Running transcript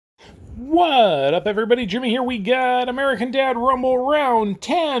What up, everybody? Jimmy here. We got American Dad Rumble Round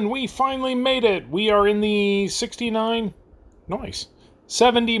 10. We finally made it. We are in the 69, nice,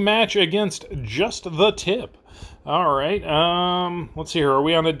 70 match against Just the Tip. All right, let's see here. Are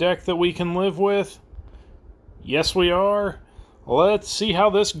we on a deck that we can live with? Yes, we are. Let's see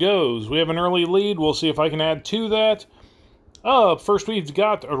how this goes. We have an early lead. We'll see if I can add to that. Up first, we've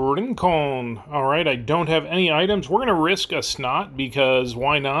got Rincon. All right, I don't have any items. We're going to risk a Snot because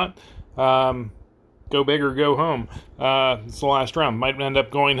why not? Go big or go home. It's the last round. Might end up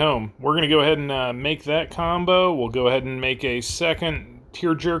going home. We're going to go ahead and make that combo. We'll go ahead and make a second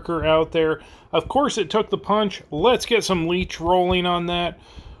tearjerker out there. Of course, it took the punch. Let's get some leech rolling on that.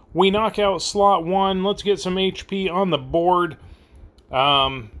 We knock out slot 1. Let's get some HP on the board.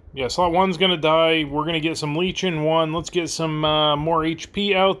 Yeah, slot 1's going to die. We're going to get some leech in 1. Let's get some more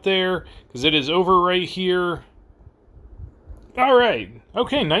HP out there, because it is over right here. All right.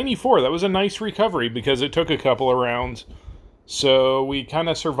 Okay, 94. That was a nice recovery, because it took a couple of rounds. So we kind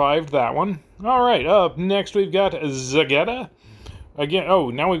of survived that one. All right, up next we've got Zagetta. Again,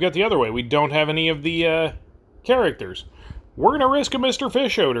 oh, now we've got the other way. We don't have any of the characters. We're going to risk a Mr.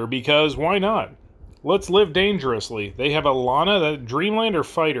 Fish Odor, because why not? Let's live dangerously. They have a Lana, that Dreamland or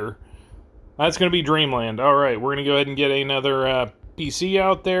Fighter? That's going to be Dreamland. All right, we're going to go ahead and get another PC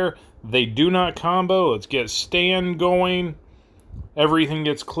out there. They do not combo. Let's get Stan going. Everything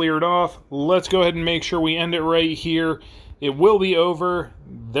gets cleared off. Let's go ahead and make sure we end it right here. It will be over.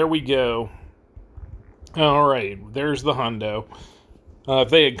 There we go. All right, there's the hundo. If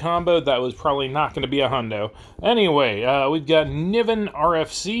they had comboed, that was probably not going to be a hundo. Anyway, we've got Niven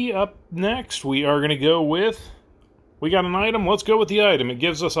RFC up next. We are going to go with... We got an item. Let's go with the item. It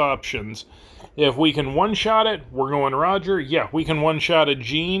gives us options. If we can one-shot it, we're going Roger. Yeah, we can one-shot a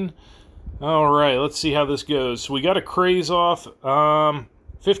Gene. All right, let's see how this goes. So we got a Craze off.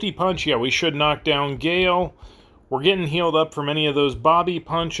 50 punch. Yeah, we should knock down Gale. We're getting healed up from any of those Bobby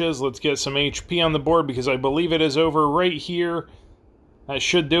punches. Let's get some HP on the board because I believe it is over right here. That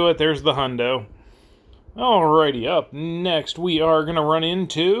should do it. There's the hundo. Alrighty, up next we are going to run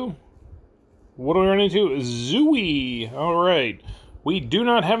into... What do we run into? Zooey. Alright. We do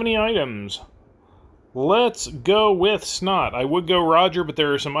not have any items. Let's go with Snot. I would go Roger, but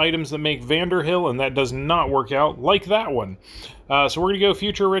there are some items that make Vanderhill, and that does not work out, like that one. So we're going to go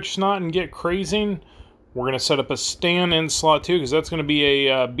Future Rich Snot and get Crazing. We're going to set up a Stan in slot 2, because that's going to be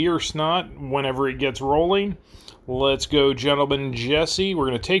a Beer Snot whenever it gets rolling. Let's go Gentleman Jesse. We're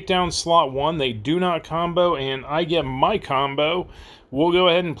going to take down slot 1. They do not combo, and I get my combo. We'll go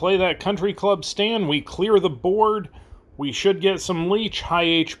ahead and play that Country Club Stan. We clear the board. We should get some leech, high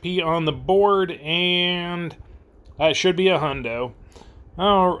HP on the board, and that should be a hundo.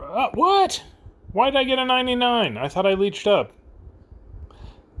 Oh, what? Why did I get a 99? I thought I leeched up.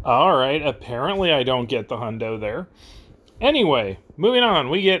 Alright, apparently I don't get the hundo there. Anyway, moving on,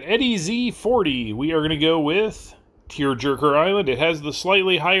 we get Eddie Z40. We are going to go with Tearjerker Island. It has the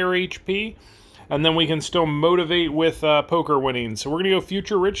slightly higher HP, and then we can still motivate with poker winning. So we're going to go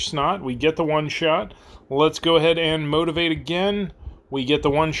Future Rich Snot. We get the one shot. Let's go ahead and motivate again. We get the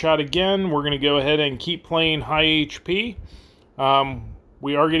one shot again. We're going to go ahead and keep playing high HP.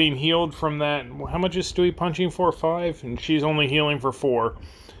 We are getting healed from that. How much is Stewie punching for? 5? And she's only healing for 4.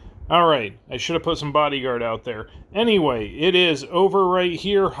 Alright, I should have put some bodyguard out there. Anyway, it is over right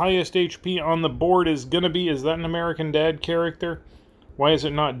here. Highest HP on the board is going to be... Is that an American Dad character? Why is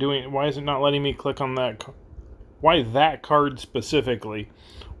it not letting me click on that? Why that card specifically?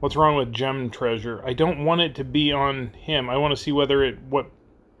 What's wrong with Gem Treasure? I don't want it to be on him. I want to see whether it...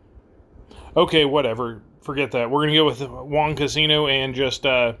 Okay, whatever. Forget that. We're going to go with Wong Casino and just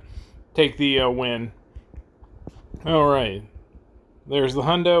take the win. Alright. There's the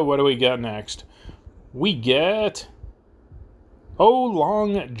hundo. What do we got next? We get... Oh,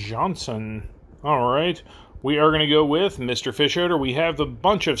 Long Johnson. Alright. We are going to go with Mr. Fish Odor. We have a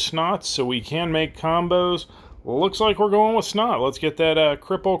bunch of Snots, so we can make combos. Looks like we're going with Snot. Let's get that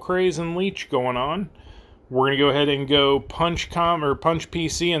Cripple, Craze, and Leech going on. We're going to go ahead and go Punch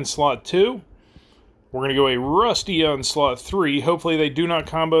PC in slot 2. We're going to go a Rusty on slot 3. Hopefully they do not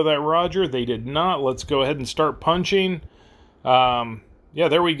combo that Roger. They did not. Let's go ahead and start punching. Yeah,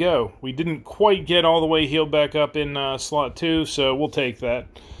 there we go. We didn't quite get all the way healed back up in slot 2, so we'll take that.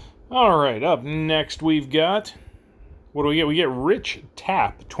 Alright, up next we've got... What do we get? We get Rich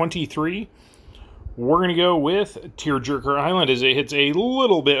Tap, 23. We're going to go with Tearjerker Island as it hits a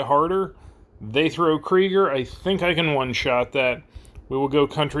little bit harder. They throw Krieger. I think I can one-shot that. We will go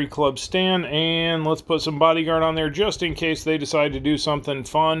Country Club Stan, and let's put some bodyguard on there just in case they decide to do something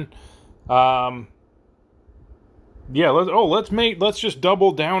fun. Yeah, let's just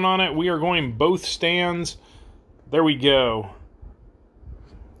double down on it. We are going both stands. There we go.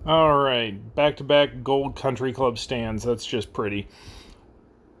 All right, back-to-back Gold Country Club stands. That's just pretty.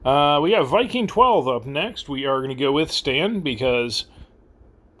 We got Viking 12 up next. We are going to go with stand because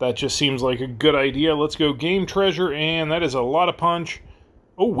that just seems like a good idea. Let's go Game Treasure, and that is a lot of punch.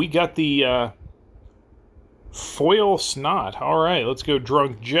 Oh, we got the foil snot. All right, let's go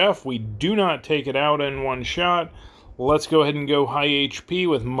Drunk Jeff. We do not take it out in one shot. Let's go ahead and go high HP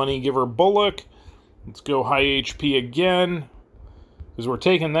with Money Giver Bullock. Let's go high HP again, because we're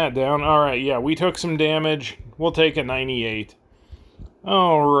taking that down. All right, yeah, we took some damage. We'll take a 98.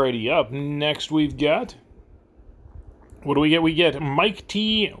 Alrighty, up next we've got... What do we get? We get Mike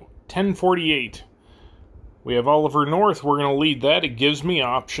T, 1048. We have Oliver North. We're going to lead that. It gives me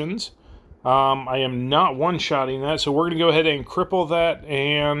options. I am not one-shotting that, so we're going to go ahead and cripple that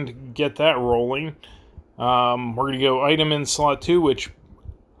and get that rolling. We're going to go item in slot 2, which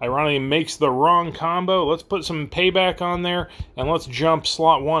ironically makes the wrong combo. Let's put some payback on there, and let's jump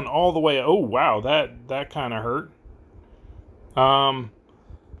slot 1 all the way. Oh, wow, that kind of hurt.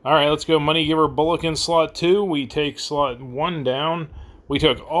 All right, let's go Money Giver Bullock in slot 2. We take slot 1 down. We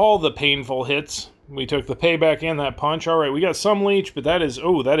took all the painful hits. We took the payback and that punch. All right, we got some leech, but that is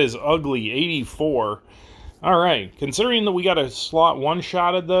ugly, 84. All right, considering that we got a slot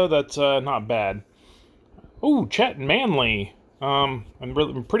 1-shotted, though, that's not bad. Ooh, Chet Manley. I'm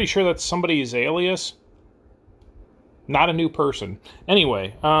pretty sure that's somebody's alias. Not a new person.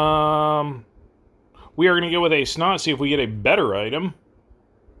 Anyway, we are going to go with a snot, see if we get a better item.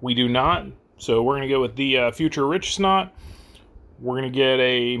 We do not, so we're going to go with the Future Rich snot. We're going to get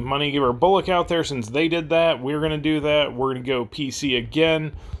a Money Giver Bullock out there since they did that. We're going to do that. We're going to go PC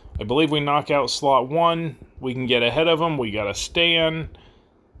again. I believe we knock out slot 1. We can get ahead of them. We got a stand.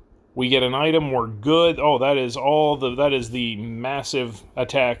 We get an item. We're good. Oh, that is the massive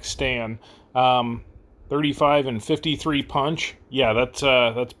attack stand. 35 and 53 punch. Yeah,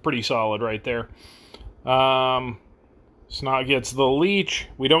 that's pretty solid right there. Snot gets the leech.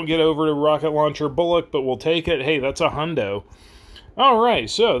 We don't get over to Rocket Launcher Bullock, but we'll take it. Hey, that's a hundo. Alright,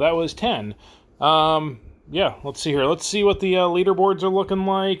 so that was 10. Yeah, let's see here. Let's see what the leaderboards are looking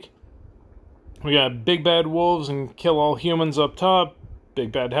like. We got Big Bad Wolves and Kill All Humans up top.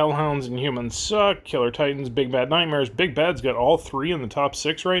 Big Bad Hellhounds and Humans Suck. Killer Titans, Big Bad Nightmares. Big Bad's got all 3 in the top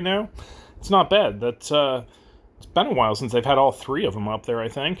 6 right now. It's not bad. That's it's been a while since they've had all 3 of them up there, I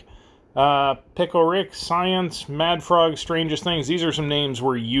think. Pickle Rick, Science, Mad Frog, Strangest Things. These are some names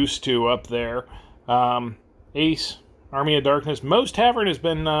we're used to up there. Ace, Army of Darkness. Moe's Tavern has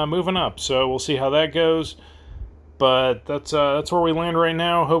been moving up, so we'll see how that goes. But that's where we land right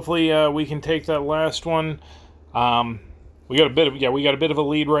now. Hopefully we can take that last one. We got a bit of a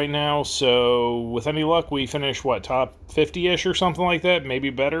lead right now. So with any luck, we finish what, top 50-ish or something like that, maybe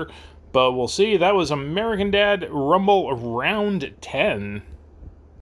better. But we'll see. That was American Dad Rumble round 10.